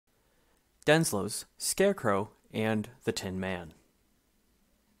Denslow's Scarecrow and the Tin Man.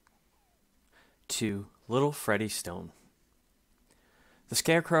 To Little Freddie Stone. The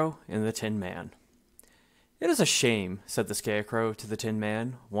Scarecrow and the Tin Man. "It is a shame," said the Scarecrow to the Tin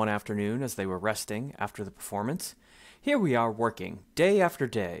Man one afternoon as they were resting after the performance. "Here we are working day after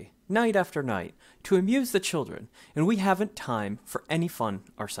day, night after night, to amuse the children, and we haven't time for any fun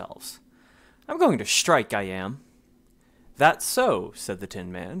ourselves. I'm going to strike, I am." "That's so," said the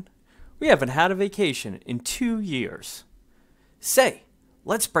Tin Man. "We haven't had a vacation in 2 years." "Say,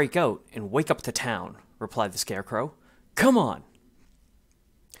 let's break out and wake up the town," replied the Scarecrow. "Come on."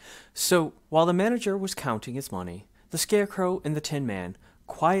 So, while the manager was counting his money, the Scarecrow and the Tin Man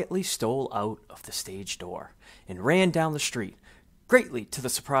quietly stole out of the stage door and ran down the street, greatly to the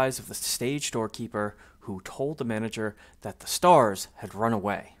surprise of the stage doorkeeper, who told the manager that the stars had run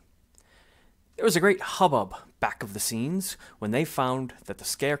away. There was a great hubbub back of the scenes when they found that the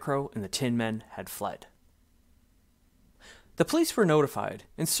Scarecrow and the Tin Man had fled. The police were notified,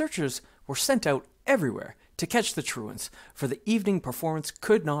 and searchers were sent out everywhere to catch the truants, for the evening performance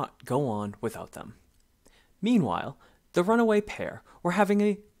could not go on without them. Meanwhile, the runaway pair were having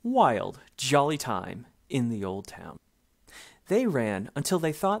a wild, jolly time in the old town. They ran until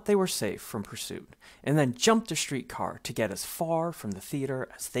they thought they were safe from pursuit, and then jumped a streetcar to get as far from the theater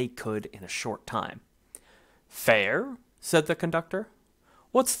as they could in a short time. "Fare?" said the conductor.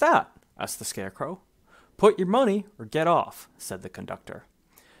 "What's that?" asked the Scarecrow. "Put your money or get off," said the conductor.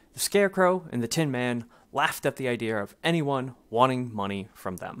 The Scarecrow and the Tin Man laughed at the idea of anyone wanting money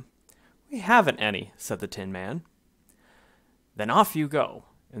from them. "We haven't any," said the Tin Man. "Then off you go,"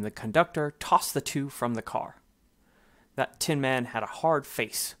 and the conductor tossed the two from the car. "That Tin Man had a hard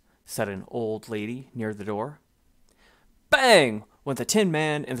face," said an old lady near the door. Bang! Went the Tin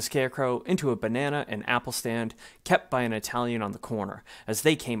Man and the Scarecrow into a banana and apple stand kept by an Italian on the corner as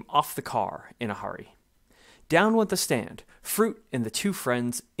they came off the car in a hurry. Down went the stand, fruit and the two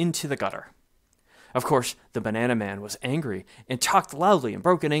friends into the gutter. Of course, the Banana Man was angry and talked loudly in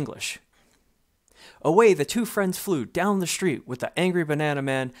broken English. Away the two friends flew down the street with the angry Banana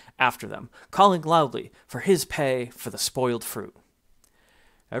Man after them, calling loudly for his pay for the spoiled fruit.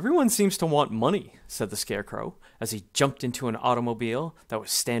 "Everyone seems to want money," said the Scarecrow as he jumped into an automobile that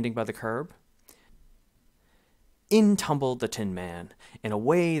was standing by the curb. In tumbled the Tin Man, and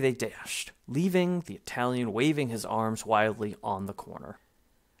away they dashed, leaving the Italian waving his arms wildly on the corner.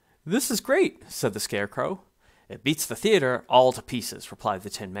 "This is great," said the Scarecrow. "It beats the theater all to pieces," replied the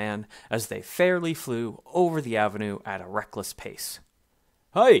Tin Man, as they fairly flew over the avenue at a reckless pace.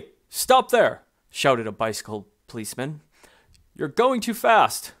 "Hey, stop there!" shouted a bicycle policeman. "You're going too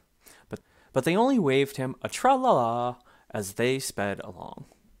fast." But they only waved him a tra-la-la as they sped along.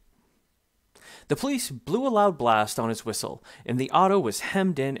 The police blew a loud blast on his whistle, and the auto was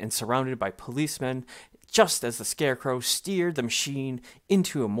hemmed in and surrounded by policemen just as the Scarecrow steered the machine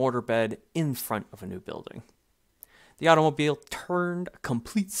into a mortar bed in front of a new building. The automobile turned a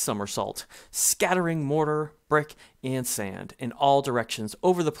complete somersault, scattering mortar, brick, and sand in all directions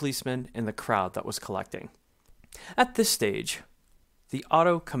over the policemen and the crowd that was collecting. At this stage, the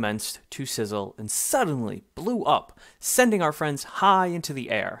auto commenced to sizzle and suddenly blew up, sending our friends high into the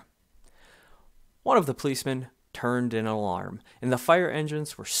air. One of the policemen turned in alarm, and the fire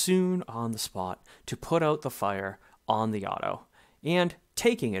engines were soon on the spot to put out the fire on the auto, and,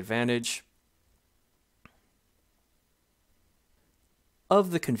 taking advantage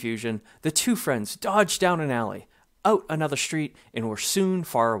of the confusion, the two friends dodged down an alley, out another street, and were soon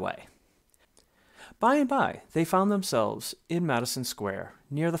far away. By and by, they found themselves in Madison Square,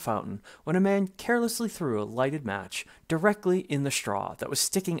 near the fountain, when a man carelessly threw a lighted match directly in the straw that was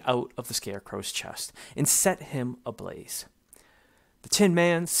sticking out of the Scarecrow's chest, and set him ablaze. The Tin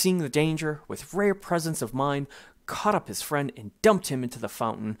Man, seeing the danger, with rare presence of mind, caught up his friend and dumped him into the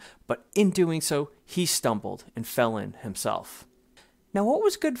fountain, but in doing so, he stumbled and fell in himself. Now what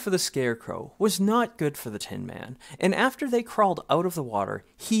was good for the Scarecrow was not good for the Tin Man, and after they crawled out of the water,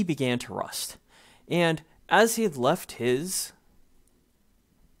 he began to rust. And as he had left his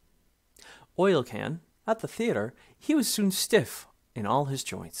oil can at the theater, he was soon stiff in all his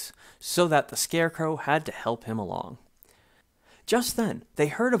joints, so that the Scarecrow had to help him along. Just then, they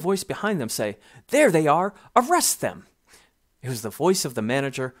heard a voice behind them say, "There they are! Arrest them!" It was the voice of the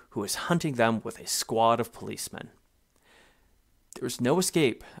manager, who was hunting them with a squad of policemen. There was no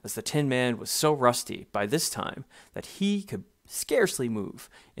escape, as the Tin Man was so rusty by this time that he could scarcely move,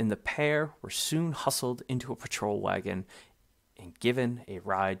 and the pair were soon hustled into a patrol wagon and given a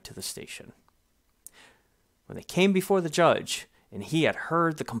ride to the station. When they came before the judge, and he had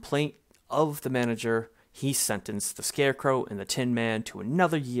heard the complaint of the manager, He sentenced the Scarecrow and the Tin Man to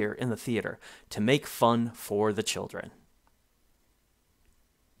another year in the theater to make fun for the children.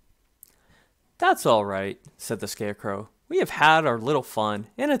 "That's all right," said the Scarecrow. "We have had our little fun,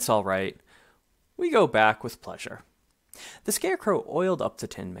 and it's all right. We go back with pleasure." The Scarecrow oiled up the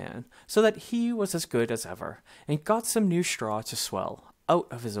Tin Man so that he was as good as ever, and got some new straw to swell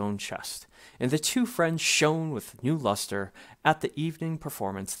out of his own chest, and the two friends shone with new luster at the evening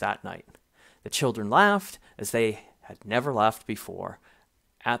performance that night. The children laughed as they had never laughed before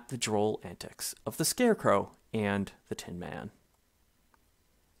at the droll antics of the Scarecrow and the Tin Man.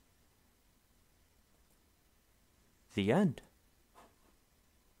 The end.